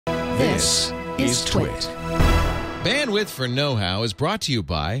This is Twit. Bandwidth for Know-How is brought to you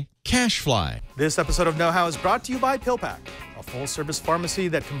by CashFly. This episode of Know How is brought to you by PillPack, a full-service pharmacy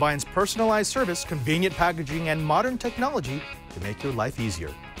that combines personalized service, convenient packaging, and modern technology to make your life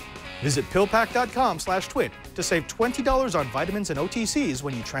easier. Visit pillpack.com/twit to save $20 on vitamins and OTCs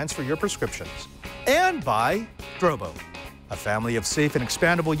when you transfer your prescriptions. And by Drobo, a family of safe and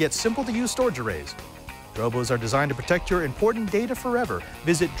expandable yet simple-to-use storage arrays. Drobos are designed to protect your important data forever.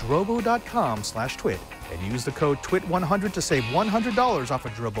 Visit drobo.com/twit and use the code TWIT100 to save $100 off a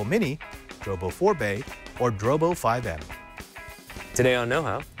Drobo Mini, Drobo 4Bay, or Drobo 5M. Today on Know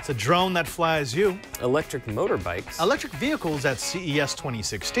How, It's a drone that flies you, electric motorbikes, electric vehicles at CES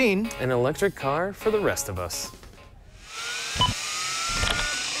 2016, an electric car for the rest of us.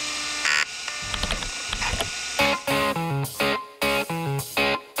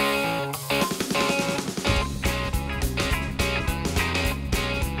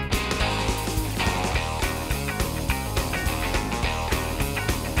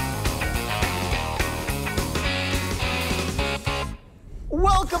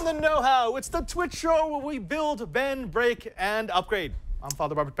 Welcome to Know How. It's the Twitch show where we build, bend, break, and upgrade. I'm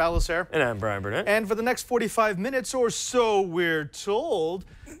Father Robert Palliser. And I'm Bryan Burnett. And for the next 45 minutes or so, we're told,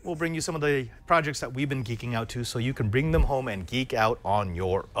 we'll bring you some of the projects that we've been geeking out to so you can bring them home and geek out on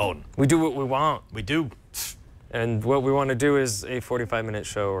your own. We do what we want. We do. And what we want to do is a 45-minute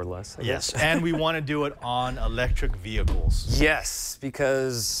show or less. I Yes, guess. and we want to do it on electric vehicles. Yes,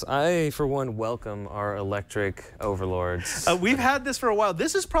 because I, for one, welcome our electric overlords. We've had this for a while.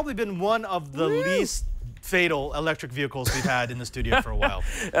 This has probably been one of the least fatal electric vehicles we've had in the studio for a while.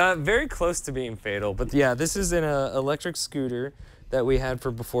 Very close to being fatal, but yeah, this is an electric scooter that we had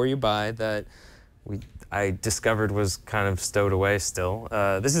for Before You Buy that I discovered was kind of stowed away still.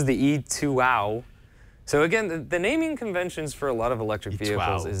 This is the E2WOW. So again, the naming conventions for a lot of electric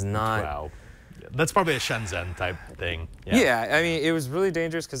vehicles is not... Wow. That's probably a Shenzhen type thing. Yeah, I mean, it was really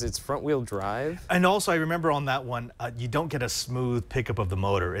dangerous because it's front-wheel drive. And also, I remember on that one, you don't get a smooth pickup of the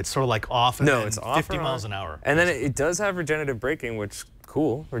motor. It's sort of like off and No, it's off 50 miles an hour. And then it does have regenerative braking, which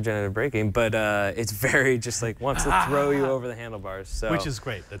cool, regenerative braking, but it's very just like wants to throw you over the handlebars. So. Which is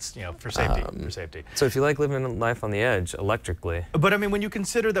great. That's, you know, for safety. So if you like living life on the edge electrically. But I mean, when you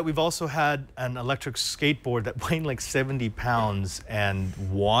consider that we've also had an electric skateboard that weighed like 70 pounds and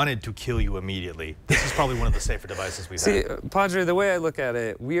wanted to kill you immediately, this is probably one of the safer devices we've had. Padre, the way I look at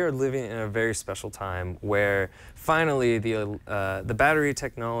it, we are living in a very special time where finally the battery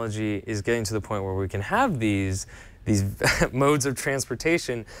technology is getting to the point where we can have these modes of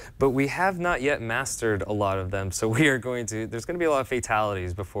transportation, but we have not yet mastered a lot of them. So there's going to be a lot of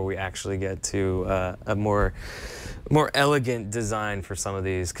fatalities before we actually get to a more elegant design for some of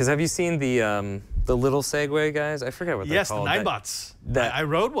these. Because have you seen the little Segway guys? I forget what they're called. Yes, the Ninebots. I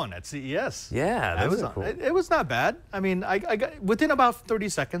rode one at CES. Yeah, that was cool. It was not bad. I mean, I got within about 30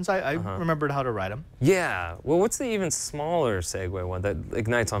 seconds, I remembered how to ride them. Yeah. Well, what's the even smaller Segway one that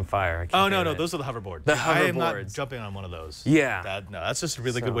ignites on fire? Oh, no, those are the hoverboards. The hoverboards. I am not jumping on one of those. Yeah. That's just a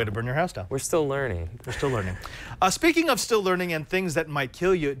really good way to burn your house down. We're still learning. We're still learning. Speaking of still learning and things that might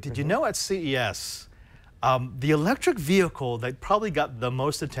kill you, did you know at CES, the electric vehicle that probably got the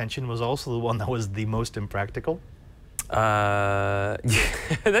most attention was also the one that was the most impractical? That's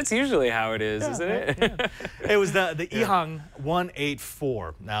usually how it is, isn't it? Yeah. It was the EHang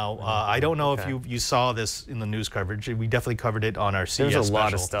 184. Now, I don't know if you saw this in the news coverage. We definitely covered it on our CES There's a special.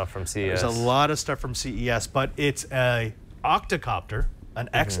 lot of stuff from CES. There's a lot of stuff from CES, but it's a octocopter, an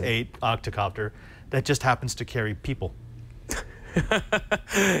X8 octocopter that just happens to carry people.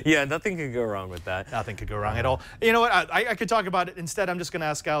 Yeah, nothing could go wrong with that. Nothing could go wrong at all. You know what? I could talk about it. Instead, I'm just going to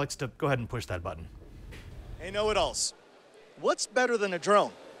ask Alex to go ahead and push that button. Hey, know-it-alls. What's better than a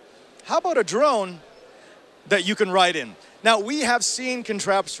drone? How about a drone that you can ride in? Now, we have seen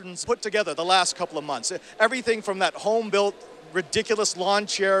contraptions put together the last couple of months. Everything from that home-built ridiculous lawn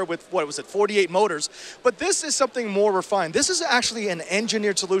chair with, 48 motors. But this is something more refined. This is actually an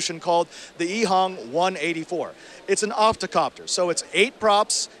engineered solution called the EHang 184. It's an octocopter, so it's 8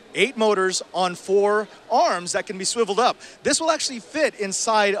 props, 8 motors on 4 arms that can be swiveled up. This will actually fit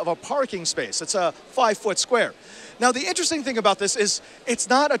inside of a parking space. It's a 5-foot square. Now, the interesting thing about this is it's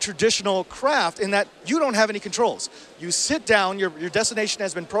not a traditional craft in that you don't have any controls. You sit down, your destination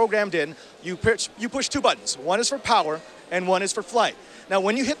has been programmed in, you push 2 buttons. One is for power and one is for flight. Now,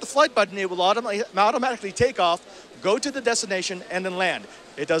 when you hit the flight button, it will automatically take off, go to the destination, and then land.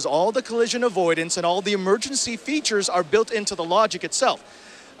 It does all the collision avoidance, and all the emergency features are built into the logic itself.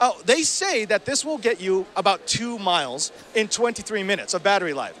 They say that this will get you about 2 miles in 23 minutes of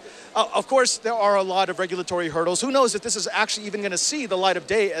battery life. Of course, there are a lot of regulatory hurdles. Who knows if this is actually even going to see the light of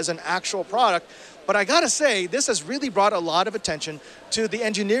day as an actual product. But I got to say, this has really brought a lot of attention to the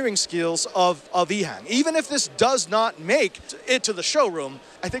engineering skills of EHang. Even if this does not make it to the showroom,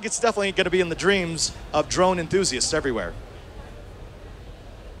 I think it's definitely going to be in the dreams of drone enthusiasts everywhere.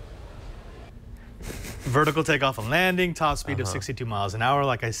 Vertical takeoff and landing, top speed of 62 miles an hour.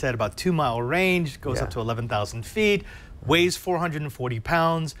 Like I said, about 2-mile range, goes up to 11,000 feet, weighs 440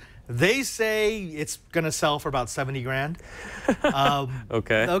 pounds. They say it's going to sell for about 70 grand.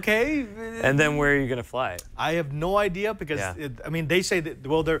 Okay. Okay. And then where are you going to fly it? I have no idea because, I mean, they say that,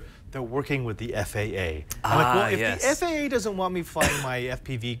 well, they're working with the FAA. I'm like, well, if the FAA doesn't want me flying my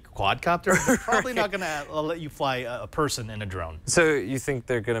FPV quadcopter, they're probably not going to let you fly a person in a drone. So you think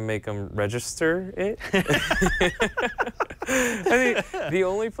they're going to make them register it? I think the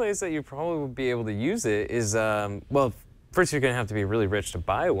only place that you probably would be able to use it is, well, first you're going to have to be really rich to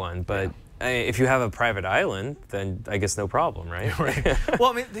buy one, but if you have a private island, then I guess no problem, right? Right.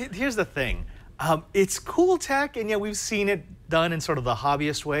 Well, I mean, here's the thing. It's cool tech, and yeah, we've seen it done in sort of the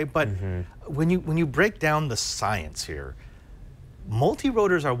hobbyist way, but when you break down the science here,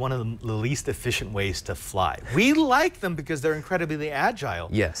 multi-rotors are one of the least efficient ways to fly. We like them because they're incredibly agile.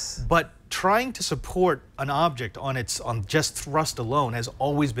 Yes. But trying to support an object on just thrust alone has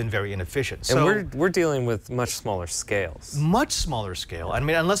always been very inefficient. So And we're dealing with much smaller scales. Much smaller scale. I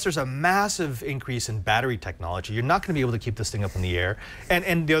mean, unless there's a massive increase in battery technology, you're not going to be able to keep this thing up in the air.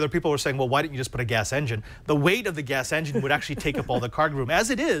 And the other people were saying, well, why didn't you just put a gas engine? The weight of the gas engine would actually take up all the cargo room. As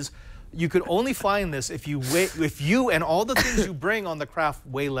it is, you could only fly in this if you and all the things you bring on the craft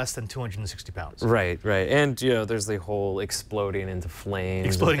weigh less than 260 pounds. Right, right. And, you know, there's the whole exploding into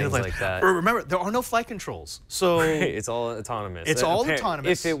flames and things like that. Remember, there are no flight controls. So it's all autonomous. It's all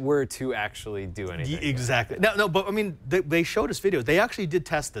autonomous. If it were to actually do anything. Exactly. No, but I mean, they showed us videos. They actually did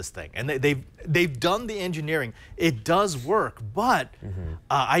test this thing, and they've done the engineering. It does work, but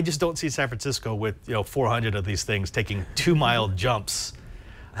I just don't see San Francisco with 400 of these things taking 2-mile jumps.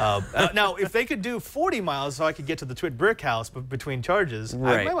 Now, if they could do 40 miles so I could get to the Twit Brick House between charges,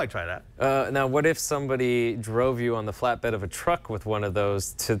 I might try that. Now, what if somebody drove you on the flatbed of a truck with one of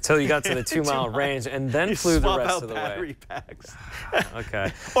those till you got to the 2-mile range and then flew the rest of the way? Battery packs.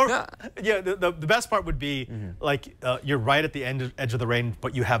 Okay. Or, yeah, the best part would be, like, you're right at the edge of the range,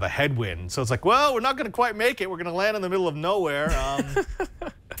 but you have a headwind. So it's like, well, we're not going to quite make it. We're going to land in the middle of nowhere.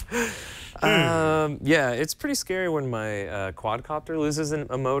 Yeah, it's pretty scary when my quadcopter loses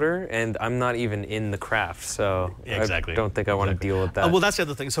a motor and I'm not even in the craft, so I don't think I want to deal with that. Well, that's the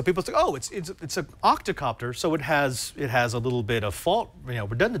other thing. So people say, oh, it's an octocopter, so it has a little bit of fault,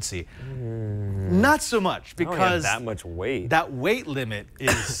 redundancy. Not so much, because that much weight. That weight limit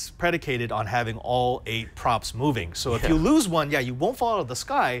is predicated on having all 8 props moving. So if you lose one, you won't fall out of the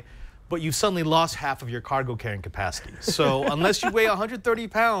sky, but you've suddenly lost half of your cargo carrying capacity. So unless you weigh 130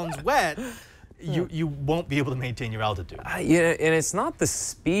 pounds wet, you won't be able to maintain your altitude. Yeah, and it's not the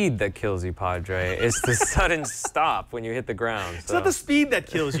speed that kills you, Padre. It's the sudden stop when you hit the ground. It's not the speed that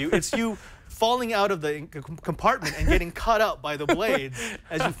kills you. It's you falling out of the compartment and getting cut up by the blades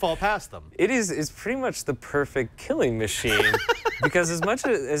as you fall past them. It's pretty much the perfect killing machine, because as much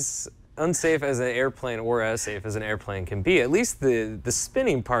as unsafe as an airplane, or as safe as an airplane can be, at least the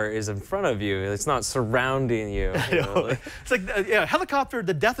spinning part is in front of you. It's not surrounding you. It's like, helicopter,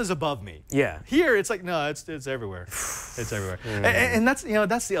 the death is above me. Yeah. Here, it's like, no, it's everywhere. It's everywhere. And that's,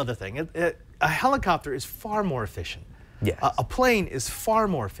 that's the other thing. A helicopter is far more efficient. Yes. A plane is far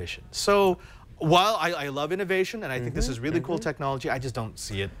more efficient. So while I love innovation, and I think this is really cool technology, I just don't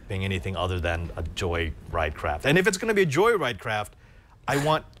see it being anything other than a joyride craft. And if it's going to be a joyride craft, I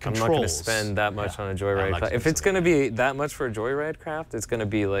want controls. I'm not going to spend that much on a joyride craft. If it's going to be that much for a joyride craft, it's going to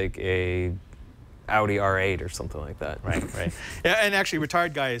be like a Audi R8 or something like that. Right, right. Yeah, and actually,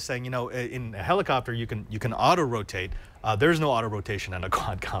 retired guy is saying, in a helicopter you can auto rotate. There's no auto rotation on a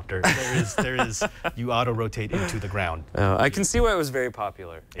quadcopter. There is you auto rotate into the ground. I can see why it was very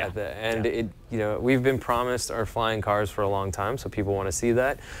popular. We've been promised our flying cars for a long time, so people want to see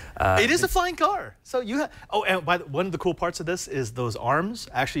that. It is a flying car. So you have. Oh, and one of the cool parts of this is those arms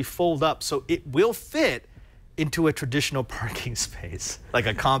actually fold up, so it will fit into a traditional parking space, like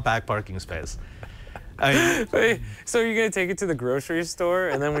a compact parking space. So you're going to take it to the grocery store,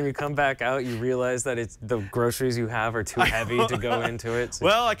 and then when you come back out, you realize that the groceries you have are too heavy to go into it? So.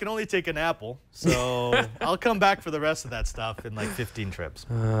 Well, I can only take an apple, so I'll come back for the rest of that stuff in like 15 trips.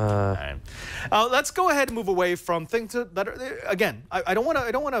 All right. Let's go ahead and move away from things that are, again, I don't want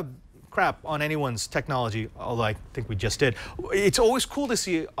to crap on anyone's technology, although I think we just did. It's always cool to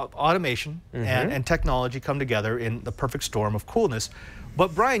see automation and technology come together in the perfect storm of coolness.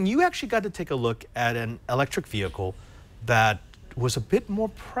 But Bryan, you actually got to take a look at an electric vehicle that was a bit more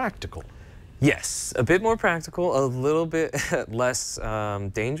practical. Yes, a bit more practical, a little bit less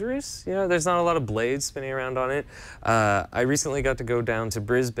dangerous. You know, there's not a lot of blades spinning around on it. I recently got to go down to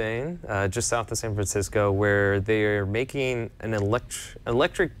Brisbane, just south of San Francisco, where they are making an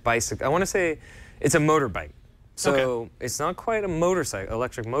electric bicycle. I want to say it's a motorbike. So it's not quite a motorcycle,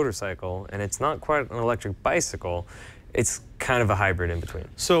 electric motorcycle, and it's not quite an electric bicycle. It's kind of a hybrid in between.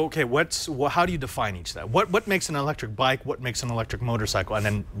 So, okay, how do you define each of that? What makes an electric bike? What makes an electric motorcycle? And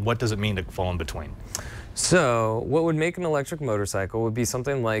then what does it mean to fall in between? So, what would make an electric motorcycle would be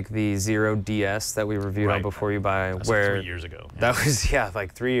something like the Zero DS that we reviewed on Before You Buy. That's where like 3 years ago. That was,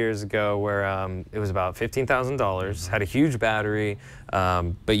 like 3 years ago, where it was about $15,000, had a huge battery,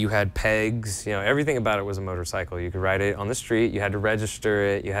 but you had pegs, you know, everything about it was a motorcycle. You could ride it on the street, you had to register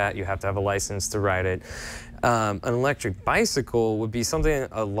it, you have to have a license to ride it. An electric bicycle would be something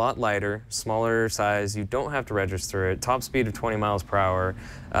a lot lighter, smaller size. You don't have to register it. Top speed of 20 miles per hour,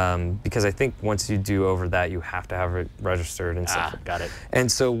 because I think once you do over that, you have to have it registered and stuff. Got it.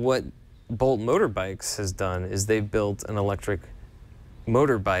 And so what Bolt Motorbikes has done is they've built an electric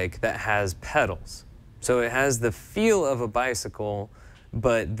motorbike that has pedals. So it has the feel of a bicycle,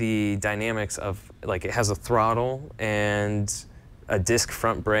 but the dynamics of, like, it has a throttle and a disc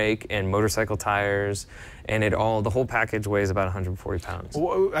front brake and motorcycle tires, and the whole package weighs about 140 pounds.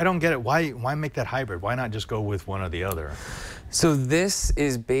 Well, I don't get it. Why make that hybrid? Why not just go with one or the other? So this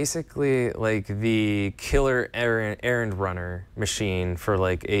is basically like the killer errand runner machine for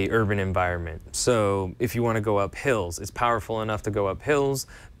like a urban environment. So if you want to go up hills, it's powerful enough to go up hills,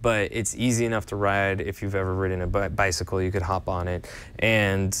 but it's easy enough to ride. If you've ever ridden a bicycle, you could hop on it,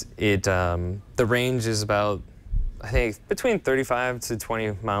 and the range is about, I think, between 35 to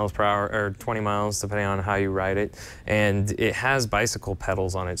 20 miles per hour, or 20 miles, depending on how you ride it. And it has bicycle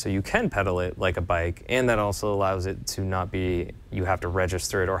pedals on it, so you can pedal it like a bike, and that also allows it to not be, you have to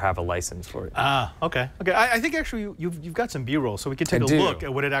register it or have a license for it. Okay. I think actually you've got some B-roll, so we can take a look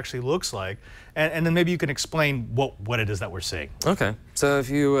at what it actually looks like, and then maybe you can explain what it is that we're seeing. Okay, so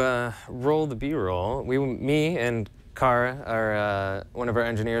if you roll the B-roll, me and Kara, one of our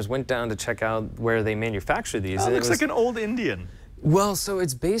engineers, went down to check out where they manufacture these. It looks like an old Indian. Well, so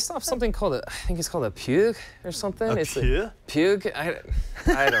it's based off something called I think it's called a Puig or something. It's Puig? Puig?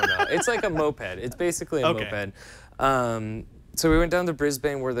 I don't know. It's like a moped. It's basically a moped. So we went down to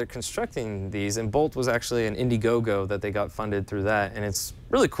Brisbane where they're constructing these, and Bolt was actually an Indiegogo that they got funded through that, and it's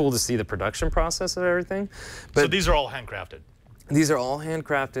really cool to see the production process of everything. But so these are all handcrafted? These are all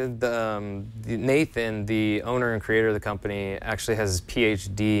handcrafted. Nathan, the owner and creator of the company, actually has his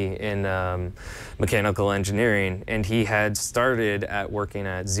PhD in mechanical engineering, and he had started at working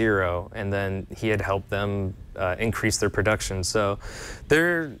at Zero, and then he had helped them increase their production. So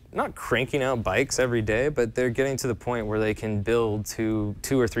they're not cranking out bikes every day, but they're getting to the point where they can build two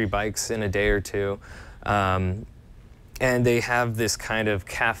or three bikes in a day or two. And they have this kind of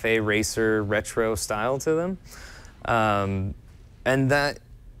cafe racer retro style to them. And that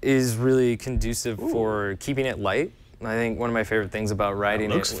is really conducive for keeping it light. I think one of my favorite things about riding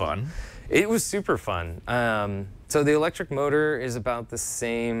it. Looks fun. It was super fun. So the electric motor is about the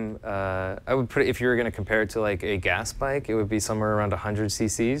same. I would put it, if you were going to compare it to like a gas bike, it would be somewhere around 100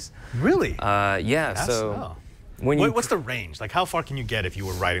 cc's. Really? Yeah. What's the range? Like, how far can you get if you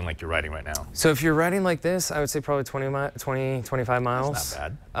were riding like you're riding right now? So if you're riding like this, I would say probably 25 miles. That's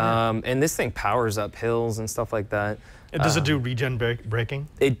not bad. And this thing powers up hills and stuff like that. Does it do regen braking?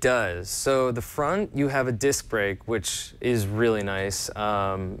 It does. So the front, you have a disc brake, which is really nice.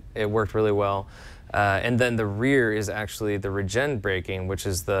 It worked really well. And then the rear is actually the regen braking, which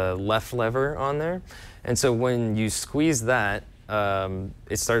is the left lever on there. And so when you squeeze that,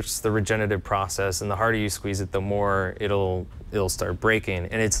 it starts the regenerative process, and the harder you squeeze it, the more it'll start braking,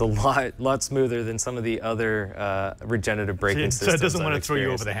 and it's a lot smoother than some of the other regenerative braking systems. So it doesn't want to throw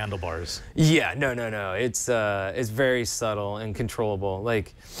you over the handlebars. Yeah, no. It's very subtle and controllable.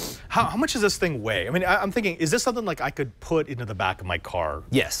 Like, how much does this thing weigh? I mean, I'm thinking, is this something like I could put into the back of my car?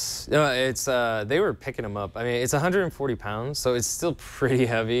 Yes, it's they were picking them up. I mean, it's 140 pounds, so it's still pretty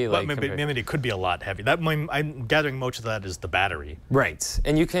heavy. Like, maybe it could be a lot heavy. I'm gathering much of that is the battery. battery. Right,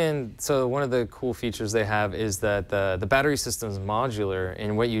 and you can, so one of the cool features they have is that the battery system is modular,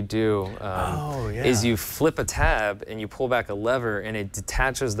 and what you do is you flip a tab and you pull back a lever and it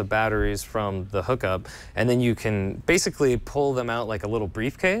detaches the batteries from the hookup, and then you can basically pull them out like a little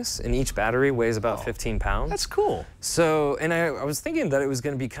briefcase, and each battery weighs about 15 pounds. That's cool. So, and I was thinking that it was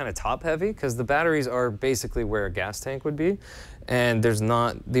going to be kind of top heavy because the batteries are basically where a gas tank would be, and there's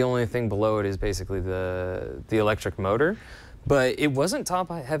not, the only thing below it is basically the electric motor. But it wasn't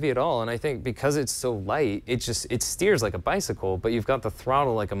top heavy at all, and I think because it's so light, it steers like a bicycle, but you've got the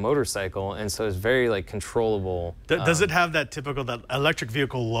throttle like a motorcycle, and so it's very like controllable. Does it have that typical electric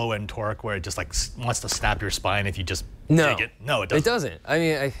vehicle low end torque where it just like wants to snap your spine if you just take it? No, it doesn't. It doesn't. I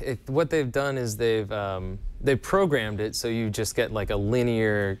mean, what they've done is they've programmed it so you just get like a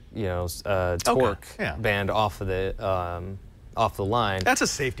linear, torque band off of off the line. That's a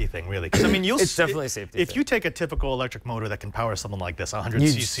safety thing, really. Because I mean, it's definitely a safety thing. If you take a typical electric motor that can power something like this,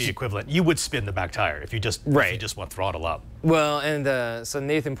 100cc equivalent, you would spin the back tire if you just want throttle up. Well, and so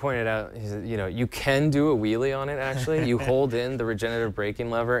Nathan pointed out, he said, you can do a wheelie on it. Actually, you hold in the regenerative braking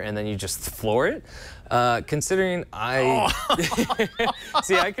lever and then you just floor it. Considering see,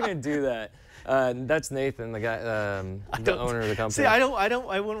 I couldn't do that. That's Nathan, the guy, the owner of the company. See, I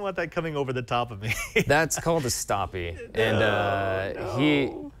wouldn't want that coming over the top of me. That's called a stoppie, and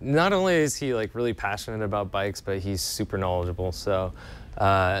he not only is he like really passionate about bikes, but he's super knowledgeable. So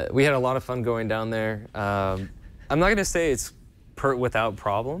we had a lot of fun going down there. I'm not gonna say it's without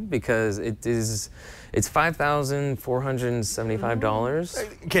problem because it's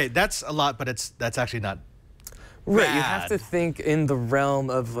 $5,475. Okay, that's a lot, but that's actually not. Right, you have to think in the realm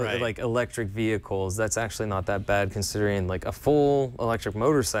of like electric vehicles. That's actually not that bad considering like a full electric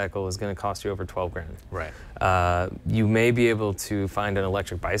motorcycle is going to cost you over 12 grand. Right. You may be able to find an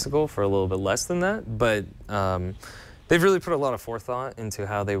electric bicycle for a little bit less than that, but they've really put a lot of forethought into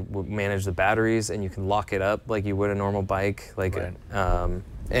how they manage the batteries, and you can lock it up like you would a normal bike. Like,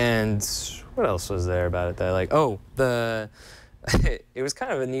 and what else was there about it that I like? Oh, it was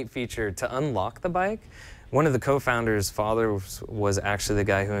kind of a neat feature to unlock the bike. One of the co-founders' father was actually the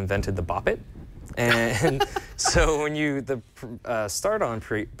guy who invented the Bop It. And so when the start-on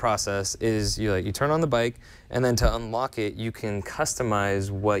process is you turn on the bike, and then to unlock it, you can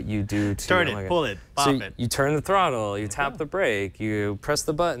customize what you do to turn it, pull it, bop it. You turn the throttle, you tap the brake, you press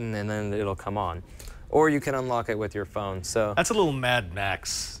the button, and then it'll come on. Or you can unlock it with your phone. So that's a little Mad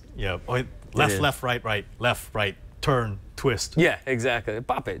Max. Left, left, right, right, left, right, turn, twist. Yeah, exactly.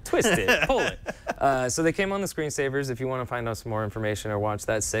 Bop it, twist it, pull it. So they came on the screensavers if you want to find out some more information or watch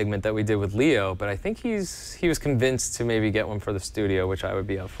that segment that we did with Leo, but I think he was convinced to maybe get one for the studio, which I would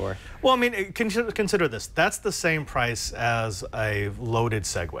be up for. Well, I mean, consider this. That's the same price as a loaded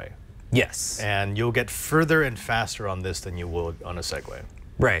Segway. Yes. And you'll get further and faster on this than you would on a Segway.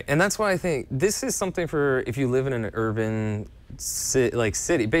 Right, and that's why I think this is something for if you live in an urban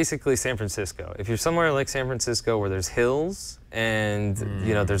city, basically San Francisco. If you're somewhere like San Francisco where there's hills and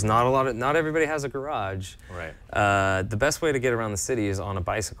there's not everybody has a garage. Right. The best way to get around the city is on a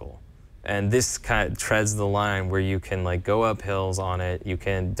bicycle, and this kind of treads the line where you can like go up hills on it. You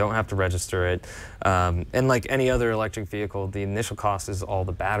don't have to register it, and like any other electric vehicle, the initial cost is all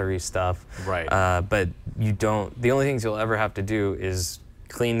the battery stuff. Right. But you don't. The only things you'll ever have to do is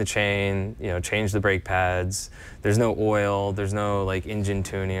clean the chain, change the brake pads. There's no oil, there's no like engine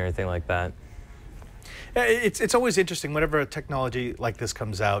tuning or anything like that. It's always interesting whenever a technology like this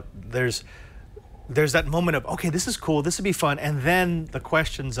comes out. There's that moment of, okay, this is cool, this would be fun, and then the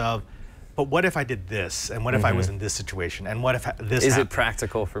questions of, but what if I did this, and what if I was in this situation, and what if this Is happened? it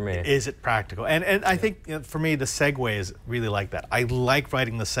practical for me? Is it practical? And I think for me, the Segway is really like that. I like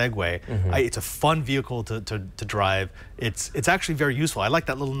riding the Segway. It's a fun vehicle to drive. It's actually very useful. I like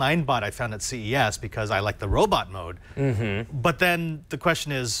that little 9-bot I found at CES because I like the robot mode. But then the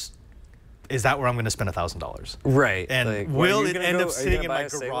question is that where I'm going to spend $1,000? Right. And like, will it end up sitting in my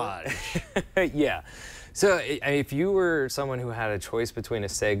garage? Yeah. So if you were someone who had a choice between a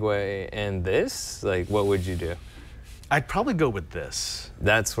Segway and this, like what would you do? I'd probably go with this.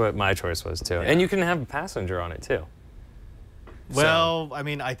 That's what my choice was too. Yeah. And you can have a passenger on it too. Well, I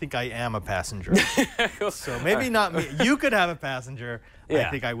mean, I think I am a passenger. So maybe not me. You could have a passenger. Yeah. I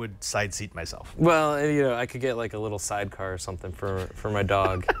think I would side seat myself. Well, I could get like a little sidecar or something for my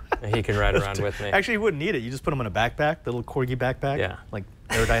dog. And he can ride around with me. Actually, you wouldn't need it. You just put him in a backpack, the little corgi backpack. Yeah. Like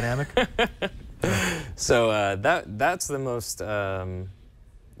aerodynamic. So that's the most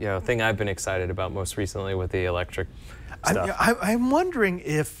thing I've been excited about most recently with the electric stuff. I'm wondering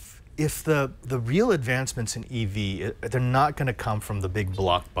if the real advancements in EV, they're not going to come from the big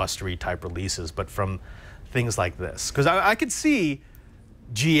blockbustery type releases, but from things like this? Because I could see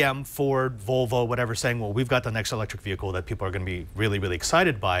GM, Ford, Volvo, whatever, saying, well, we've got the next electric vehicle that people are going to be really, really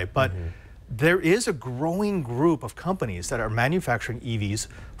excited by. But there is a growing group of companies that are manufacturing EVs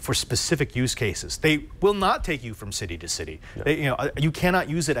for specific use cases. They will not take you from city to city. No. They, you cannot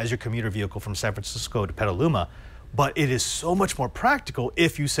use it as your commuter vehicle from San Francisco to Petaluma, but it is so much more practical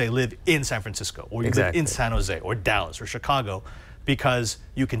if you, say, live in San Francisco, or you live in San Jose, or Dallas, or Chicago, because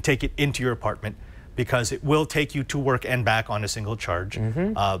you can take it into your apartment, because it will take you to work and back on a single charge,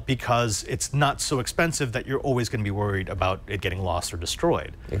 because it's not so expensive that you're always going to be worried about it getting lost or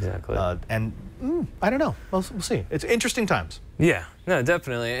destroyed. Exactly. And I don't know. We'll see. It's interesting times. Yeah, no,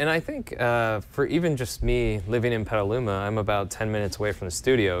 definitely. And I think for even just me living in Petaluma, I'm about 10 minutes away from the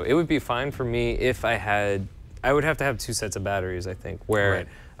studio. It would be fine for me if I would have to have 2 sets of batteries, I think, where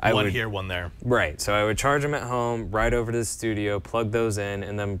one here, one there. Right. So I would charge them at home, ride over to the studio, plug those in,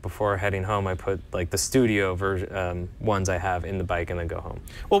 and then before heading home, I put like the studio version ones I have in the bike, and then go home.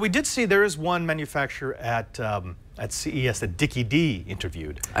 Well, we did see there is one manufacturer at CES that Dickie D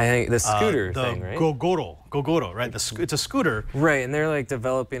interviewed. I think the scooter thing, right? Gogoro, right? It's a scooter. Right, and they're like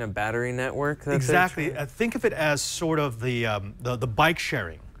developing a battery network. Exactly. Think of it as sort of the bike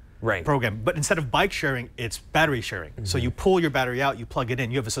sharing. Program, but instead of bike sharing, it's battery sharing. So you pull your battery out, you plug it in,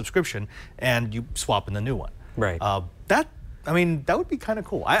 you have a subscription, and you swap in the new one. Right. That would be kind of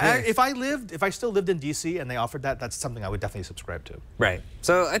cool. If I still lived in DC and they offered that, that's something I would definitely subscribe to. Right.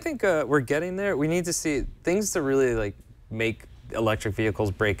 So I think we're getting there. We need to see things to really like make electric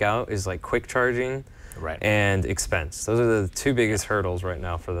vehicles break out is like quick charging. And expense. Those are the 2 biggest hurdles right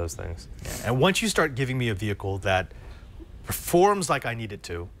now for those things. Yeah. And once you start giving me a vehicle that performs like I need it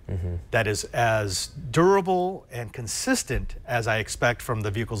to, that is as durable and consistent as I expect from the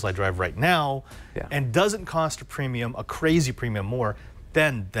vehicles I drive right now, and doesn't cost a crazy premium more,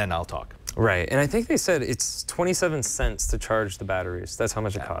 then I'll talk. Right, and I think they said it's 27 cents to charge the batteries. That's how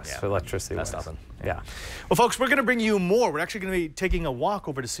much it costs for electricity. That's nothing. Yeah. Well, folks, we're going to bring you more. We're actually going to be taking a walk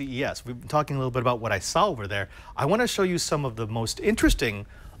over to CES. We've been talking a little bit about what I saw over there. I want to show you some of the most interesting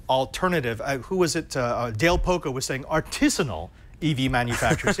alternative. Who was it? Dale Poco was saying artisanal EV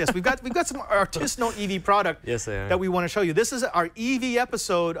manufacturers. Yes, we've got some artisanal EV product that we want to show you. This is our EV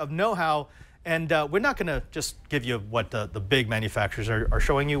episode of Know How, and we're not going to just give you what the big manufacturers are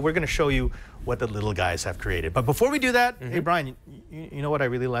showing you. We're going to show you what the little guys have created. But before we do that, hey Brian, you know what I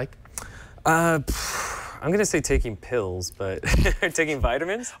really like? I'm going to say taking pills, but taking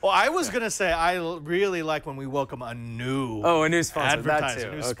vitamins? Well, I was going to say I really like when we welcome a new sponsor, advertiser,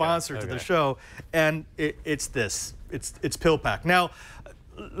 a new sponsor to the show, and it's this. It's PillPack. Now,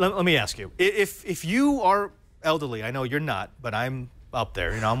 let me ask you, if you are elderly, I know you're not, but I'm up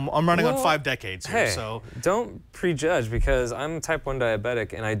there. I'm running on 5 decades here, so don't prejudge, because I'm type 1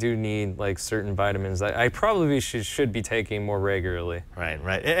 diabetic and I do need like certain vitamins that I probably should be taking more regularly.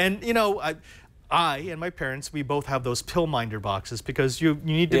 Right. And I and my parents, we both have those pill minder boxes, because you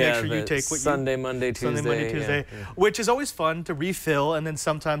need to make sure you take what Sunday, Monday, Tuesday, which is always fun to refill, and then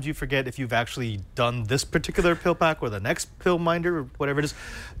sometimes you forget if you've actually done this particular pill pack or the next pill minder or whatever it is.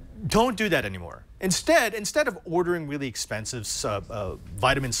 Don't do that anymore. Instead of ordering really expensive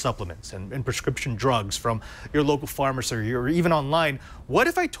vitamin supplements and prescription drugs from your local pharmacy or even online, what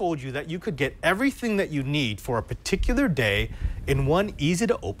if I told you that you could get everything that you need for a particular day in one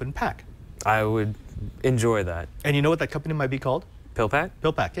easy-to-open pack? I would enjoy that. And you know what that company might be called? PillPack?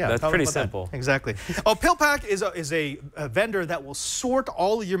 PillPack, yeah. That's pretty simple. Exactly. PillPack is a vendor that will sort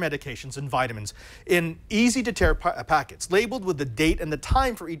all of your medications and vitamins in easy-to-tear packets, labeled with the date and the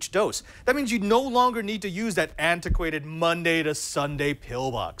time for each dose. That means you no longer need to use that antiquated Monday to Sunday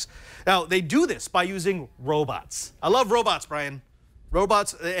pill box. Now, they do this by using robots. I love robots, Brian.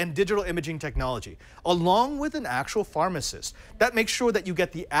 Robots and digital imaging technology, along with an actual pharmacist that makes sure that you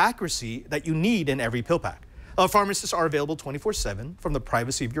get the accuracy that you need in every pill pack. Pharmacists are available 24/7 from the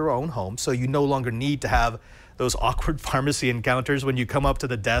privacy of your own home, so you no longer need to have those awkward pharmacy encounters when you come up to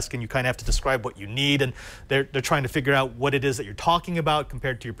the desk and you kind of have to describe what you need, and they're trying to figure out what it is that you're talking about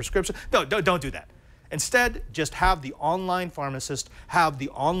compared to your prescription. No, don't do that. Instead, just have the online pharmacist, have the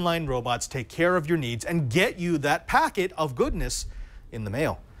online robots take care of your needs and get you that packet of goodness in the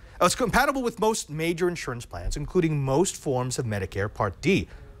mail. It's compatible with most major insurance plans, including most forms of Medicare Part D.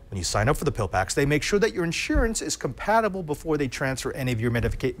 When you sign up for the pill packs, they make sure that your insurance is compatible before they transfer any of your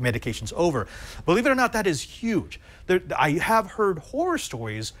medications over. Believe it or not, that is huge. I have heard horror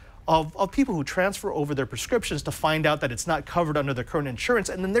stories of people who transfer over their prescriptions to find out that it's not covered under their current insurance,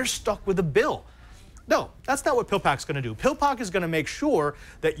 and then they're stuck with a bill. No, that's not what PillPack's going to do. PillPack is going to make sure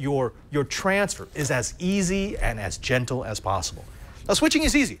that your transfer is as easy and as gentle as possible. Now, switching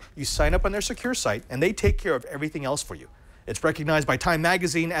is easy. You sign up on their secure site, and they take care of everything else for you. It's recognized by Time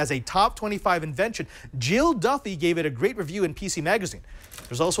Magazine as a top 25 invention. Jill Duffy gave it a great review in PC Magazine.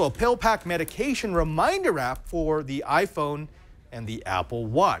 There's also a pill pack medication reminder app for the iPhone and the Apple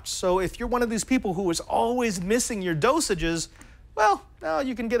Watch. So if you're one of these people who is always missing your dosages, well, now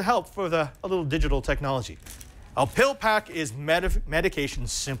you can get help for a little digital technology. A pill pack is medication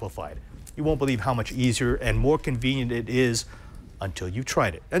simplified. You won't believe how much easier and more convenient it is until you've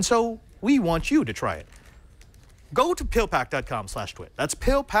tried it. And so we want you to try it. Go to pillpack.com/twit. That's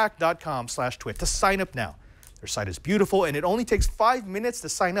pillpack.com/twit to sign up now. Their site is beautiful, and it only takes 5 minutes to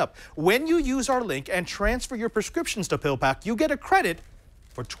sign up. When you use our link and transfer your prescriptions to PillPack, you get a credit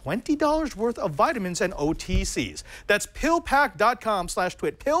for $20 worth of vitamins and OTCs. That's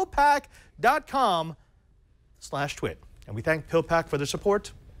pillpack.com/twit. Pillpack.com/twit. And we thank PillPack for their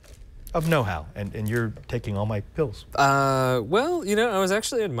support of know-how, and you're taking all my pills. Well, you know, I was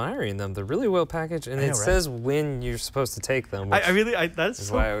actually admiring them. They're really well packaged, and it says when you're supposed to take them. That's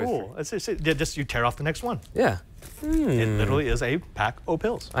so cool. Just you tear off the next one. Yeah. It literally is a pack of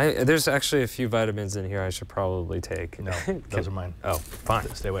pills. There's actually a few vitamins in here I should probably take. No, those are mine. Oh,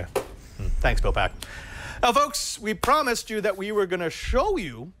 fine. Stay away. Thanks, PillPack. Now, folks, we promised you that we were going to show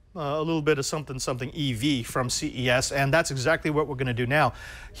you a little bit of something EV from CES, and that's exactly what we're going to do now.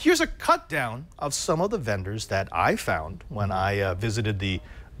 Here's a cut down of some of the vendors that I found when I visited the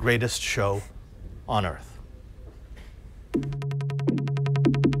greatest show on Earth.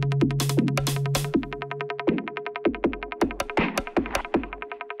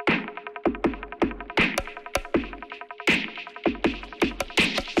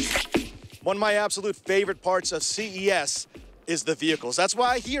 One of my absolute favorite parts of CES is the vehicles. That's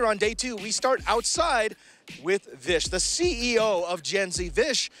why here on day 2, we start outside with Vish, the CEO of Gen Z.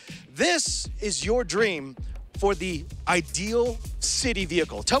 Vish, this is your dream for the ideal city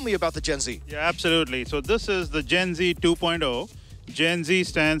vehicle. Tell me about the Gen Z. Yeah, absolutely. So this is the Gen Z 2.0. Gen Z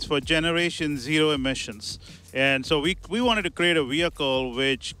stands for Generation Zero Emissions. And so we wanted to create a vehicle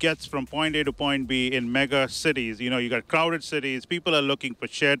which gets from point A to point B in mega cities. You know, you got crowded cities. People are looking for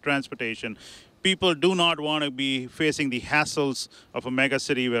shared transportation. People do not want to be facing the hassles of a mega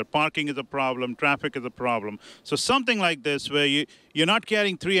city where parking is a problem, traffic is a problem. So something like this where you're not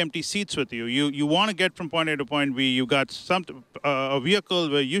carrying 3 empty seats with you. You want to get from point A to point B. You got a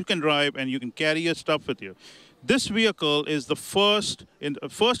vehicle where you can drive and you can carry your stuff with you. This vehicle is the first in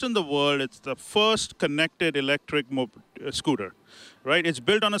the world. It's the first connected electric scooter, right? It's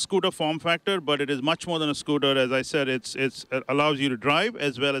built on a scooter form factor, but it is much more than a scooter. As I said, it allows you to drive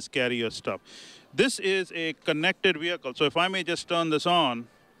as well as carry your stuff. This is a connected vehicle. So if I may just turn this on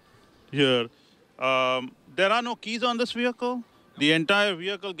here, there are no keys on this vehicle. The entire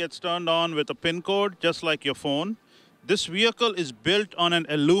vehicle gets turned on with a PIN code, just like your phone. This vehicle is built on an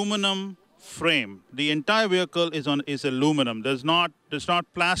aluminum frame. The entire vehicle is aluminum. There's not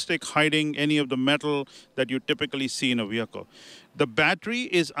plastic hiding any of the metal that you typically see in a vehicle. The battery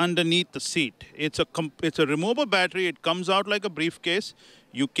is underneath the seat. It's a removable battery. It comes out like a briefcase.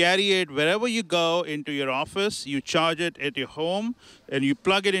 You carry it wherever you go, into your office. You charge it at your home, and you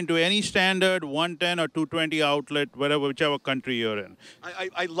plug it into any standard 110 or 220 outlet, whichever country you're in.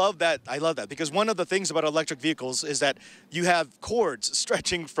 I love that. I love that because one of the things about electric vehicles is that you have cords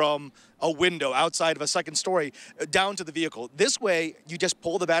stretching from a window outside of a second story down to the vehicle. This way, you just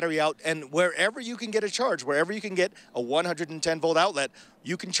pull the battery out, and wherever you can get a charge, wherever you can get a 110-volt outlet,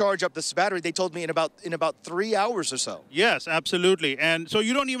 you can charge up this battery, they told me, in about 3 hours or so. Yes, absolutely. And so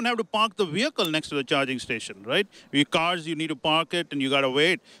you don't even have to park the vehicle next to the charging station, right? Your cars, you need to park it, and you got to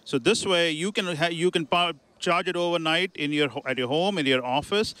wait. So this way, you can charge it overnight at your home, in your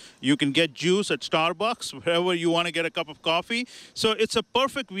office. You can get juice at Starbucks, wherever you want to get a cup of coffee. So it's a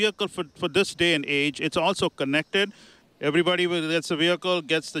perfect vehicle for this day and age. It's also connected. Everybody who gets a vehicle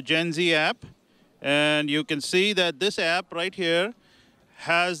gets the Gen Z app. And you can see that this app right here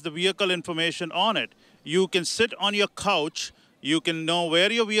has the vehicle information on it. You can sit on your couch. You can know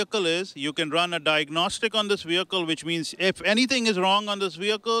where your vehicle is. You can run a diagnostic on this vehicle, which means if anything is wrong on this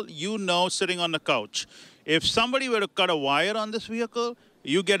vehicle, you know sitting on the couch. If somebody were to cut a wire on this vehicle,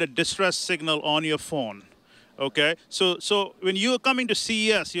 you get a distress signal on your phone. Okay? So when you're coming to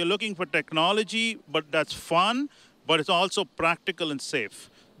CES, you're looking for technology, but that's fun, but it's also practical and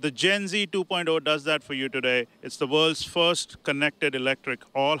safe. The Gen Z 2.0 does that for you today. It's the world's first connected electric,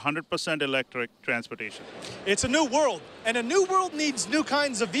 all 100% electric transportation. It's a new world, and a new world needs new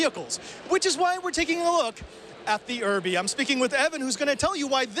kinds of vehicles, which is why we're taking a look at the Irby. I'm speaking with Evan, who's going to tell you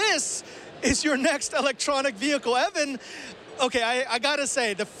why this is your next electronic vehicle. Evan, okay, I got to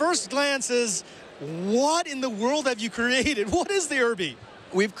say, the first glance is, what in the world have you created? What is the Urbi?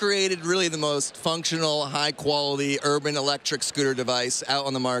 We've created really the most functional, high-quality urban electric scooter device out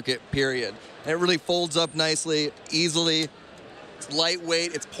on the market, period. And it really folds up nicely, easily. It's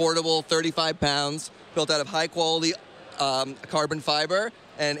lightweight, it's portable, 35 pounds, built out of high-quality carbon fiber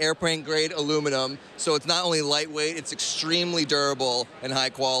and airplane-grade aluminum. So it's not only lightweight, it's extremely durable and high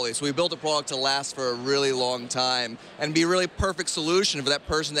quality. So we built a product to last for a really long time and be a really perfect solution for that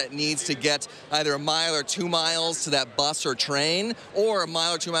person that needs to get either a mile or 2 miles to that bus or train, or a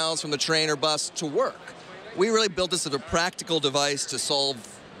mile or 2 miles from the train or bus to work. We really built this as a practical device to solve,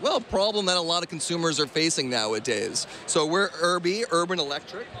 well, a problem that a lot of consumers are facing nowadays. So we're Urbi, Urban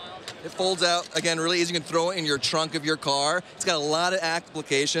Electric. It folds out, again, really easy. You can throw it in your trunk of your car. It's got a lot of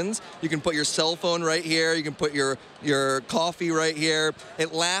applications. You can put your cell phone right here. You can put your coffee right here.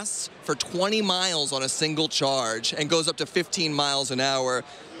 It lasts for 20 miles on a single charge and goes up to 15 miles an hour.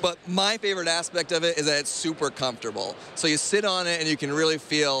 But my favorite aspect of it is that it's super comfortable. So you sit on it and you can really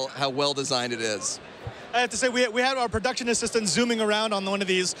feel how well designed it is. I have to say, we had our production assistant zooming around on one of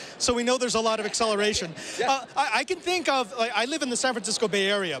these, so we know there's a lot of acceleration. Yeah. I can think of, like, I live in the San Francisco Bay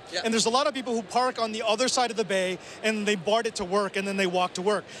Area, yeah, and there's a lot of people who park on the other side of the bay, and they BART it to work, and then they walk to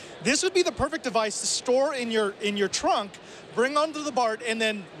work. This would be the perfect device to store in your trunk, bring onto the BART, and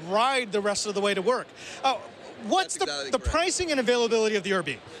then ride the rest of the way to work. What's the pricing and availability of the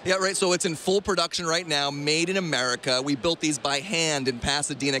Urbi? Yeah, right. So it's in full production right now, made in America. We built these by hand in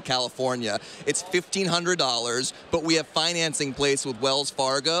Pasadena, California. It's $1,500, but we have financing placed with Wells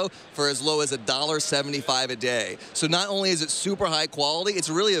Fargo for as low as $1.75 a day. So not only is it super high quality, it's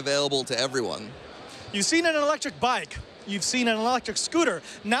really available to everyone. You've seen an electric bike. You've seen an electric scooter.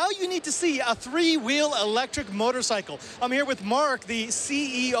 Now you need to see a three-wheel electric motorcycle. I'm here with Mark, the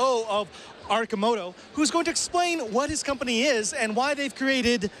CEO of Arcimoto, who's going to explain what his company is and why they've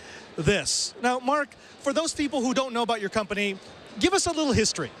created this. Now, Mark, for those people who don't know about your company, give us a little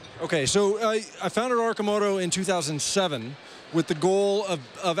history. Okay, so I founded Arcimoto in 2007 with the goal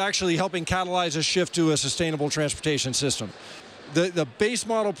of actually helping catalyze a shift to a sustainable transportation system. The base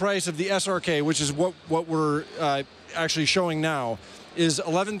model price of the SRK, which is what we're actually showing now, is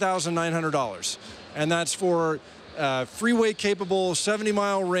 $11,900, and that's for freeway-capable,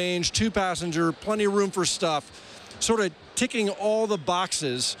 70-mile range, 2-passenger, plenty of room for stuff, sort of ticking all the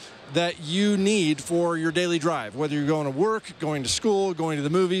boxes that you need for your daily drive, whether you're going to work, going to school, going to the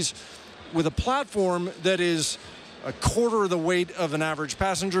movies, with a platform that is a quarter of the weight of an average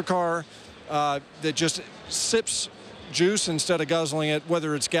passenger car, that just sips juice instead of guzzling it,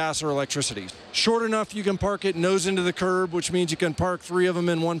 whether it's gas or electricity. Short enough you can park it nose into the curb, which means you can park 3 of them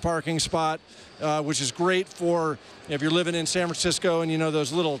in one parking spot, which is great for if you're living in San Francisco and you know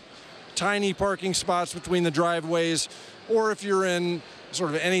those little tiny parking spots between the driveways, or if you're in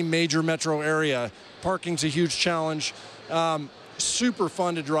sort of any major metro area, parking's a huge challenge. Super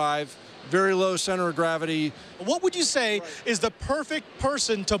fun to drive. Very low center of gravity. What would you say is the perfect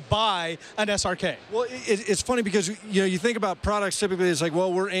person to buy an SRK? Well, it's funny because you think about products typically, it's like,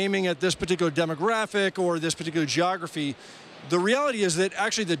 well, we're aiming at this particular demographic or this particular geography. The reality is that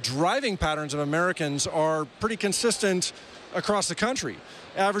actually the driving patterns of Americans are pretty consistent across the country.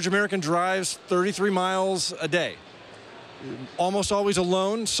 Average American drives 33 miles a day, almost always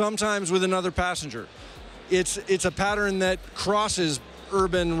alone, sometimes with another passenger. It's a pattern that crosses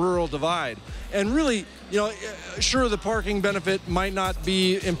urban-rural divide. And really, sure, the parking benefit might not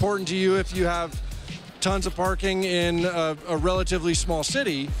be important to you if you have tons of parking in a relatively small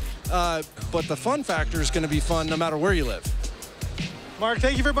city, but the fun factor is going to be fun no matter where you live. Mark,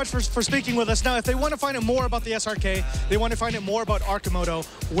 thank you very much for speaking with us. Now, if they want to find out more about the SRK, they want to find out more about Arcimoto,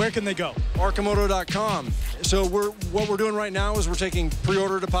 where can they go? Arcimoto.com. So what we're doing right now is we're taking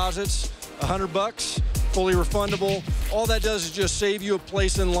pre-order deposits, $100, fully refundable. All that does is just save you a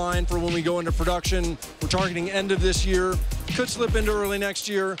place in line for when we go into production. We're targeting end of this year. Could slip into early next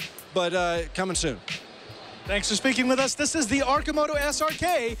year, but coming soon. Thanks for speaking with us. This is the Arcimoto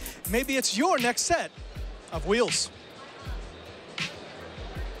SRK. Maybe it's your next set of wheels.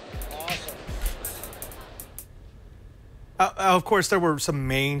 Of course, there were some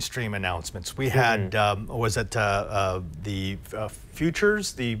mainstream announcements. We had, was it the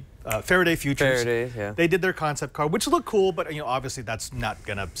Futures, the Faraday Futures? Faraday, yeah. They did their concept car, which looked cool, but obviously that's not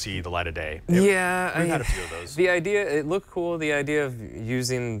going to see the light of day. Yeah, we've had a few of those. The idea, it looked cool. The idea of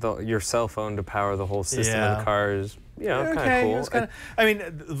using your cell phone to power the whole system of the car is, kind of cool. I mean,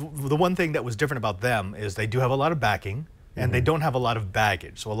 the one thing that was different about them is they do have a lot of backing. and they don't have a lot of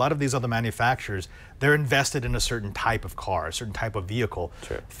baggage. So a lot of these other manufacturers, they're invested in a certain type of car, a certain type of vehicle.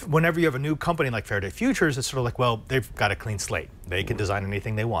 Sure. Whenever you have a new company like Faraday Futures, it's sort of like, well, they've got a clean slate. They can design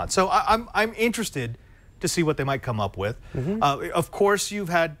anything they want. So I'm interested to see what they might come up with. Of course, you've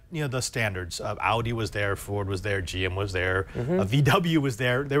had the standards. Audi was there, Ford was there, GM was there, VW was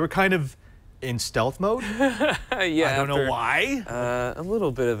there. They were kind of in stealth mode. Yeah, I don't know why. A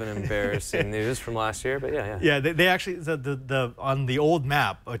little bit of an embarrassing news from last year, but yeah. Yeah, they actually, on the old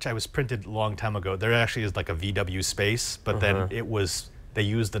map, which I was printed a long time ago, there actually is like a VW space, but then they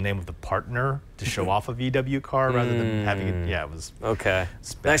used the name of the partner to show off a VW car rather than having it. Yeah, it was. Okay.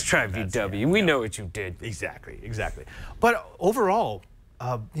 Nice try, VW. We know what you did. Exactly. But overall,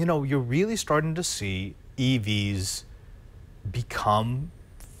 you're really starting to see EVs become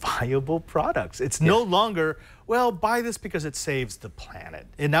viable products. It's no longer, well, buy this because it saves the planet.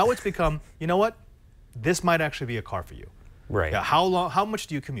 And now it's become, you know what? This might actually be a car for you. Right. Yeah, how much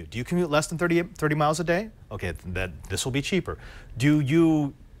do you commute? Do you commute less than 30 miles a day? Okay, then this will be cheaper. Do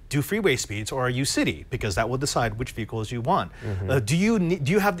you do freeway speeds, or are you city? Because that will decide which vehicles you want. Do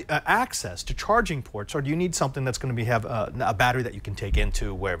you have access to charging ports, or do you need something that's going to have a battery that you can take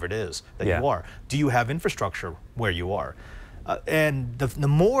into wherever it is that you are? Do you have infrastructure where you are? And the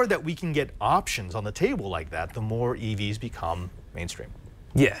more that we can get options on the table like that, the more EVs become mainstream.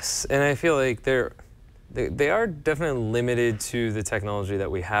 Yes, and I feel like they are definitely limited to the technology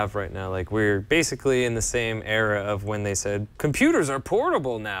that we have right now. Like, we're basically in the same era of when they said computers are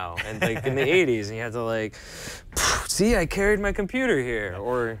portable now, and like in the 80s, and you had to like, see, I carried my computer here,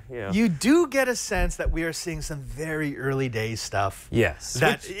 or You do get a sense that we are seeing some very early days stuff. Yes.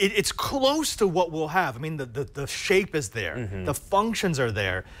 That it's close to what we'll have. I mean, the shape is there, the functions are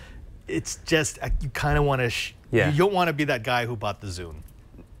there. It's just you kind of want to. You don't want to be that guy who bought the Zune.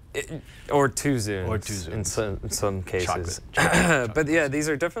 Or two Zunes. In some cases. Chocolate. But yeah, these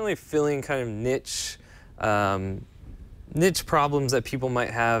are definitely filling kind of niche problems that people might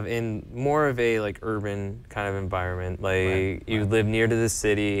have in more of a like urban kind of environment. Like you live near to the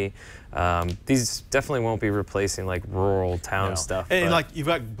city. These definitely won't be replacing like rural town stuff. And like you've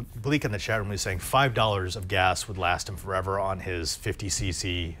got Bleak in the chat room who's saying $5 of gas would last him forever on his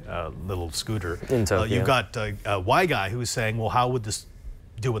 50cc little scooter. In Tokyo. You've got Y Guy who's saying, well, how would this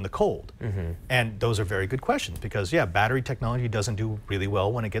do in the cold? And those are very good questions because battery technology doesn't do really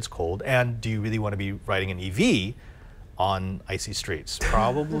well when it gets cold. And do you really want to be riding an EV on icy streets?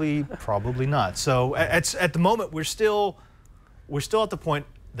 Probably not. So at the moment we're still at the point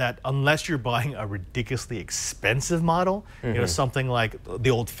that unless you're buying a ridiculously expensive model, something like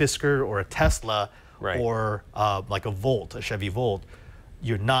the old Fisker or a Tesla or like a Volt, a Chevy Volt,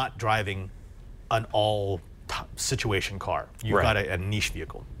 you're not driving an all situation car. You've got a niche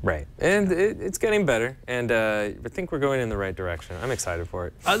vehicle. Right, and it's getting better, and I think we're going in the right direction. I'm excited for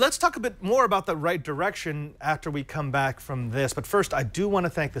it. Let's talk a bit more about the right direction after we come back from this. But first, I do want to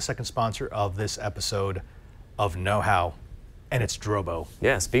thank the second sponsor of this episode of Know How, and it's Drobo.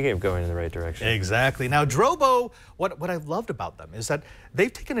 Yeah, speaking of going in the right direction. Exactly. Now, Drobo, what I've loved about them is that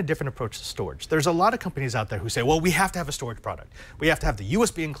they've taken a different approach to storage. There's a lot of companies out there who say, well, we have to have a storage product. We have to have the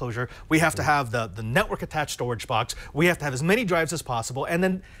USB enclosure. We have to have the network attached storage box. We have to have as many drives as possible. And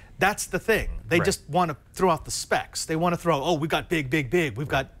then that's the thing. They just want to throw out the specs. They want to throw, oh, we've got big. We've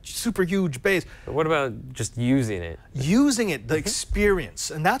got super huge bays. But what about just using it? Using it, the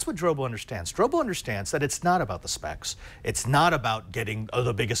experience. And that's what Drobo understands. Drobo understands that it's not about the specs. It's not about getting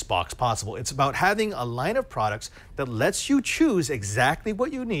the biggest box possible. It's about having a line of products that lets you choose exactly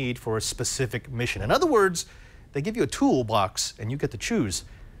what you need for a specific mission. In other words, they give you a toolbox and you get to choose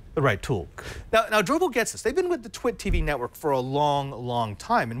the right tool. Now Drobo gets this. They've been with the Twit TV network for a long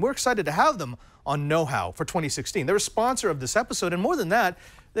time, and we're excited to have them on Know How for 2016. They're a sponsor of this episode, and more than that,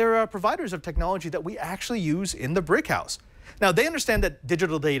 they're providers of technology that we actually use in the Brick House. Now, they understand that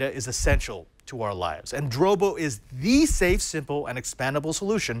digital data is essential to our lives, and Drobo is the safe, simple, and expandable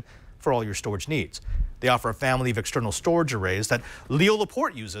solution for all your storage needs. They offer a family of external storage arrays that Leo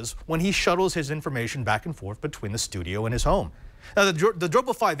Laporte uses when he shuttles his information back and forth between the studio and his home. Now, the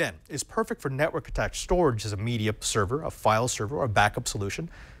Drobo 5N is perfect for network-attached storage as a media server, a file server, or a backup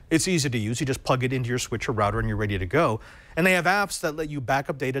solution. It's easy to use. You just plug it into your switch or router and you're ready to go. And they have apps that let you back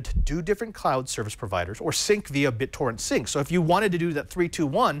up data to 2 different cloud service providers or sync via BitTorrent sync. So if you wanted to do that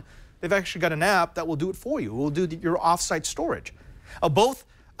 3-2-1, they've actually got an app that will do it for you. It will do your offsite storage.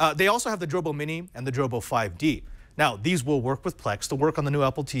 They also have the Drobo Mini and the Drobo 5D. Now, these will work with Plex. They'll work on the new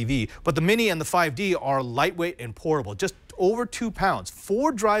Apple TV. But the Mini and the 5D are lightweight and portable, just over 2 pounds,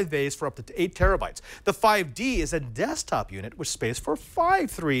 4 drive bays for up to 8 terabytes. The 5D is a desktop unit with space for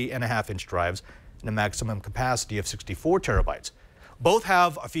 5 3.5-inch drives and a maximum capacity of 64 terabytes. Both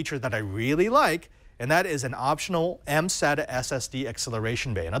have a feature that I really like, and that is an optional mSATA SSD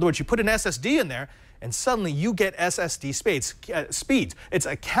acceleration bay. In other words, you put an SSD in there, and suddenly you get SSD speeds. It's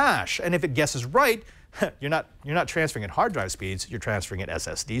a cache, and if it guesses right, you're not transferring at hard drive speeds, you're transferring at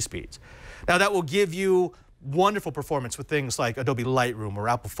SSD speeds. Now that will give you wonderful performance with things like Adobe Lightroom or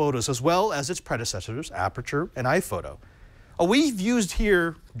Apple Photos, as well as its predecessors, Aperture and iPhoto. We've used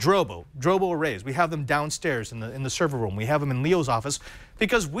here Drobo arrays. We have them downstairs in the server room. We have them in Leo's office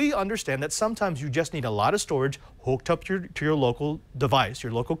because we understand that sometimes you just need a lot of storage hooked up to your local device,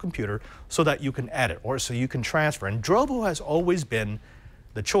 your local computer, so that you can edit or so you can transfer. And Drobo has always been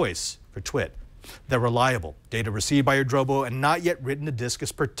the choice for TWiT. They're reliable. Data received by your Drobo and not yet written to disk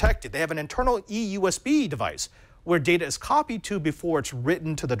is protected. They have an internal eUSB device where data is copied to before it's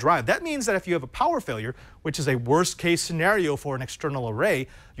written to the drive. That means that if you have a power failure, which is a worst case scenario for an external array,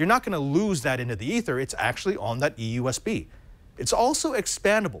 you're not going to lose that into the ether. It's actually on that eUSB. It's also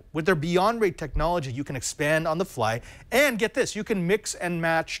expandable. With their Beyond Rate technology, you can expand on the fly. And get this, you can mix and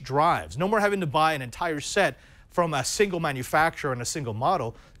match drives. No more having to buy an entire set from a single manufacturer and a single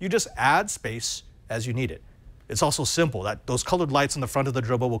model. You just add space as you need it. It's also simple. Those colored lights on the front of the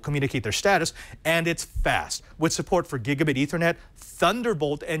Drobo will communicate their status, and it's fast. With support for Gigabit Ethernet,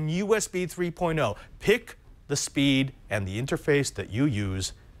 Thunderbolt, and USB 3.0. Pick the speed and the interface that you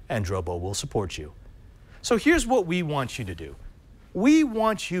use, and Drobo will support you. So here's what we want you to do. We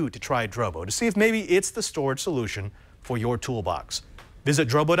want you to try Drobo to see if maybe it's the storage solution for your toolbox. Visit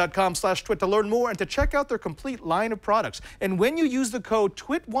drobo.com/twit to learn more and to check out their complete line of products. And when you use the code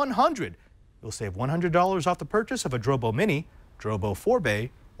TWIT100, you'll save $100 off the purchase of a Drobo Mini, Drobo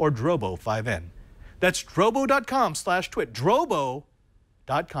 4-Bay, or Drobo 5N. That's drobo.com/twit,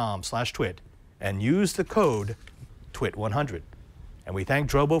 drobo.com/twit, and use the code TWIT100. And we thank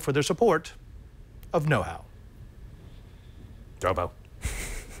Drobo for their support of know-how. Drobo.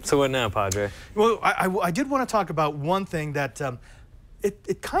 So what now, Padre? Well, I did want to talk about one thing that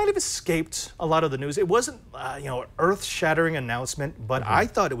it kind of escaped a lot of the news. It wasn't, an earth-shattering announcement, but I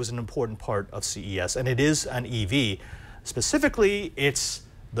thought it was an important part of CES, and it is an EV. Specifically, it's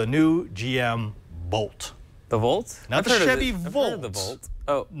the new GM Bolt. The Volt? Not the Chevy Volt. I've heard of the Volt.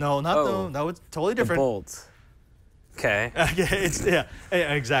 Oh. No, no, it's totally different. The Bolt. Okay. Yeah,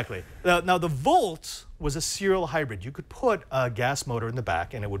 exactly. Now, the Volt was a serial hybrid. You could put a gas motor in the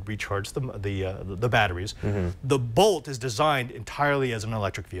back and it would recharge the batteries. The Bolt is designed entirely as an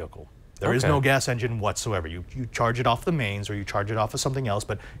electric vehicle. There is no gas engine whatsoever. You charge it off the mains or you charge it off of something else,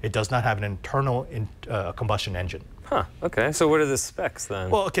 but it does not have an internal combustion engine. Huh, okay. So what are the specs then?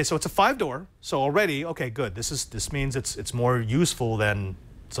 Well, okay, so it's a 5-door. So already, okay, good. This means it's more useful than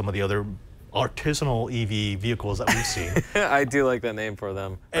some of the other artisanal EV vehicles that we've seen. I do like that name for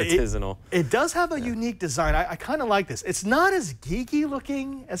them, artisanal. It does have a unique design. I kind of like this. It's not as geeky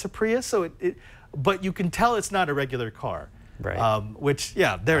looking as a Prius, but you can tell it's not a regular car. Right. Which,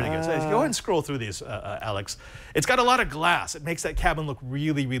 yeah, there it is. Go ahead and scroll through these, Alex. It's got a lot of glass. It makes that cabin look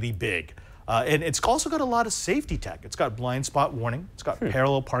really, really big. And it's also got a lot of safety tech. It's got blind spot warning. It's got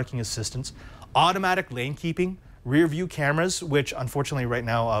parallel parking assistance, automatic lane keeping, rear view cameras, which unfortunately right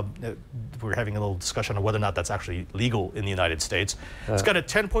now we're having a little discussion on whether or not that's actually legal in the United States. It's got a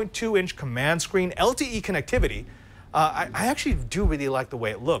 10.2-inch command screen, LTE connectivity. I actually do really like the way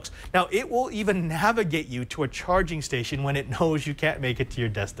it looks. Now, it will even navigate you to a charging station when it knows you can't make it to your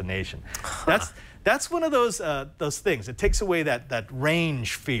destination. That's one of those things. It takes away that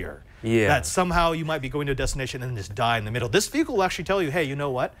range fear. Yeah. That somehow you might be going to a destination and just die in the middle. This vehicle will actually tell you, hey, you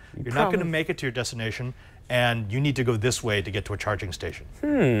know what? You're not going to make it to your destination, and you need to go this way to get to a charging station.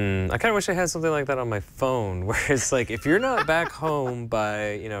 I kind of wish I had something like that on my phone, where it's like, if you're not back home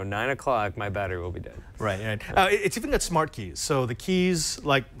by 9 o'clock, my battery will be dead. Right. It's even got smart keys. So the keys,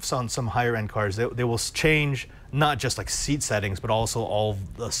 like on some higher-end cars, they will change not just like seat settings, but also all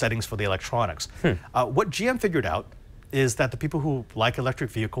the settings for the electronics. What GM figured out is that the people who like electric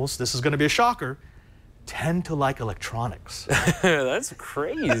vehicles, this is going to be a shocker, tend to like electronics. That's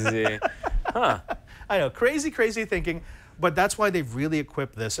crazy. Huh. I know, crazy thinking, but that's why they've really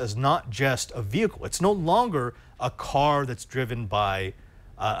equipped this as not just a vehicle. It's no longer a car that's driven by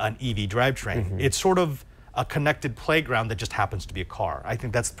an EV drivetrain. It's sort of a connected playground that just happens to be a car. I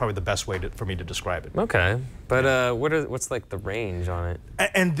think that's probably the best way for me to describe it. Okay, but what's like the range on it?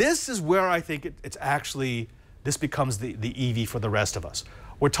 And this is where I think it's actually, this becomes the EV for the rest of us.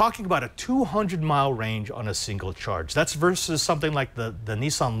 We're talking about a 200-mile range on a single charge. That's versus something like the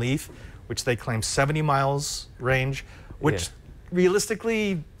Nissan Leaf, which they claim 70 miles range, which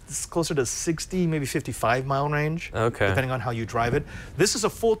realistically, it's closer to 60, maybe 55 mile range. Okay. Depending on how you drive it. This is a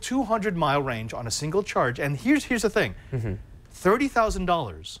full 200 mile range on a single charge. And here's the thing,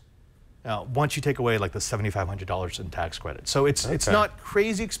 $30,000. Now, once you take away like the $7,500 in tax credit. So it's not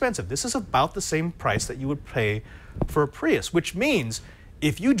crazy expensive. This is about the same price that you would pay for a Prius, which means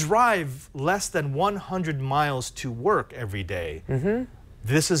if you drive less than 100 miles to work every day,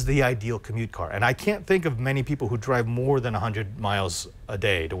 this is the ideal commute car. And I can't think of many people who drive more than 100 miles a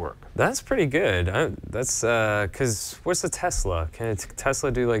day to work. That's pretty good. That's because what's the Tesla? Can a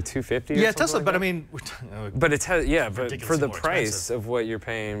Tesla do like 250? Yeah, or Tesla, like but that? I mean, but it has, yeah, but for ridiculously the more price expensive. of what you're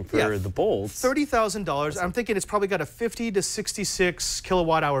paying for the Bolt, $30,000. I'm thinking it's probably got a 50 to 66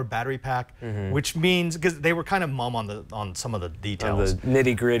 kilowatt hour battery pack, which means because they were kind of mum on some of the details. the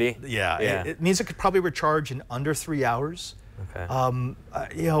nitty gritty. Yeah, it means it could probably recharge in under 3 hours. Okay.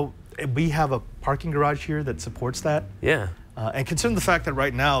 You know, we have a parking garage here that supports that. Yeah. And considering the fact that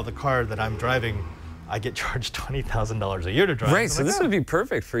right now the car that I'm driving, I get charged $20,000 a year to drive. Right. So this would be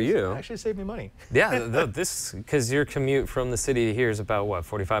perfect for you. Actually saved me money. Yeah. This because your commute from the city to here is about what,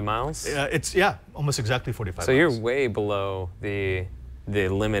 45 miles? It's almost exactly 45 So miles. you're way below the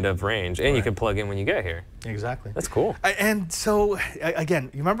limit of range, and you can plug in when you get here. Exactly. That's cool. And so, again,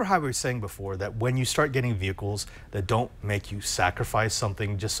 you remember how we were saying before that when you start getting vehicles that don't make you sacrifice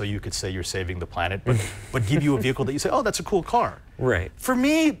something just so you could say you're saving the planet, but give you a vehicle that you say, oh, that's a cool car. Right. For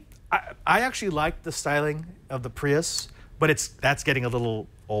me, I actually like the styling of the Prius, but that's getting a little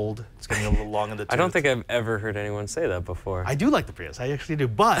old. It's getting a little long in the tooth. I don't think I've ever heard anyone say that before. I do like the Prius. I actually do.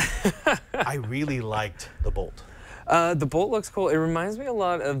 But I really liked the Bolt. The Bolt looks cool. It reminds me a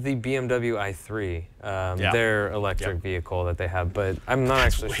lot of the BMW i3, their electric vehicle that they have, but I'm not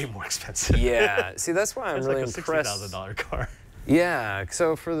actually way more expensive. Yeah, see, that's why I'm It's really like a impressed. $60,000 car. Yeah,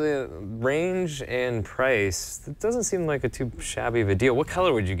 so for the range and price, it doesn't seem like a too shabby of a deal. What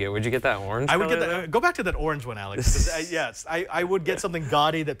color would you get? Would you get that orange I would color get that. Go back to that orange one, Alex. 'Cause, yes, I would get something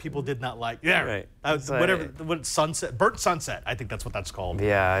gaudy that people did not like. Yeah, Right. Whatever, burnt sunset. I think that's what that's called.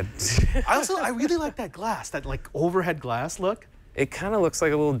 Yeah. I really like that glass, that like overhead glass look. It kind of looks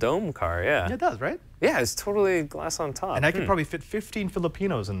like a little dome car, yeah. It does, right? Yeah, it's totally glass on top. And I could probably fit 15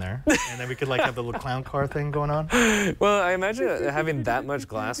 Filipinos in there, and then we could like have the little clown car thing going on. Well, I imagine having that much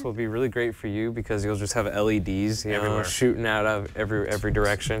glass will be really great for you because you'll just have LEDs, you know, Everywhere. shooting out of every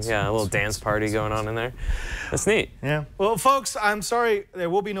direction. Yeah, a little dance party going on in there. That's neat. Yeah. Well, folks, I'm sorry. There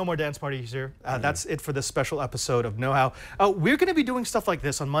will be no more dance parties here. That's it for this special episode of Know How. We're going to be doing stuff like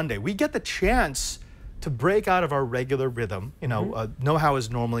this on Monday. We get the chance to break out of our regular rhythm. You know, Know How is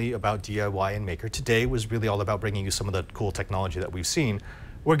normally about DIY and maker. Today was really all about bringing you some of the cool technology that we've seen.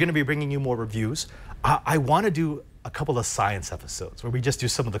 We're going to be bringing you more reviews. I want to do a couple of science episodes where we just do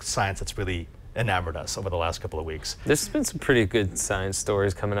some of the science that's really enamored us over the last couple of weeks. There's been some pretty good science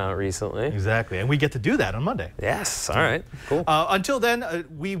stories coming out recently. Exactly, and we get to do that on Monday. Yes, all right, cool. Until then,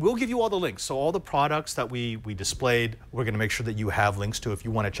 we will give you all the links. So all the products that we displayed, we're going to make sure that you have links to if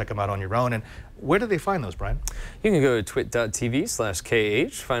you want to check them out on your own. And where do they find those, Brian? You can go to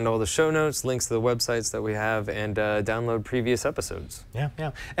twit.tv/KH, find all the show notes, links to the websites that we have, and download previous episodes.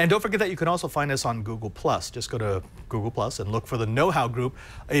 Yeah. And don't forget that you can also find us on Google+. Just go to Google+ and look for the Know How group.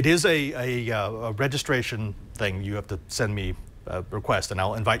 It is a registration thing. You have to send me a request, and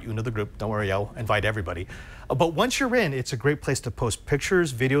I'll invite you into the group. Don't worry, I'll invite everybody. But once you're in, it's a great place to post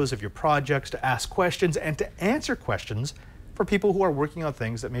pictures, videos of your projects, to ask questions, and to answer questions for people who are working on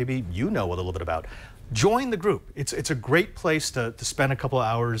things that maybe you know a little bit about. Join the group. It's a great place to spend a couple of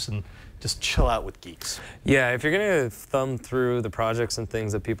hours and just chill out with geeks. Yeah, if you're going to thumb through the projects and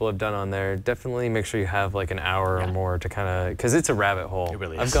things that people have done on there, definitely make sure you have like an hour or more to kind of, because it's a rabbit hole. It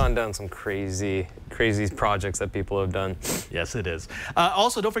really is. I've gone down some crazy projects that people have done. Yes, it is.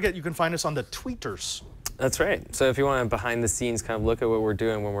 Also, don't forget you can find us on the tweeters. That's right. So if you want a behind the scenes kind of look at what we're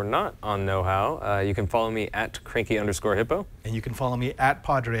doing when we're not on Know How, you can follow me at @cranky_hippo. And you can follow me at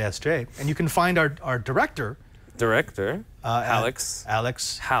PadreSJ. And you can find our director, Alex at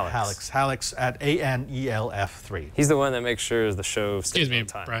ANELF3. He's the one that makes sure the show stays Excuse me, on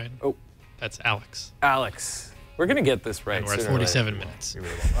time. Brian. Oh, That's Alex. Alex. We're going to get this right. And we're at sooner or later. 47 minutes.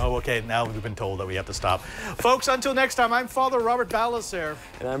 Oh, okay. Now we've been told that we have to stop. Folks, until next time, I'm Father Robert Ballas here.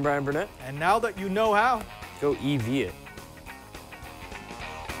 And I'm Brian Burnett. And now that you know how, Go EV it.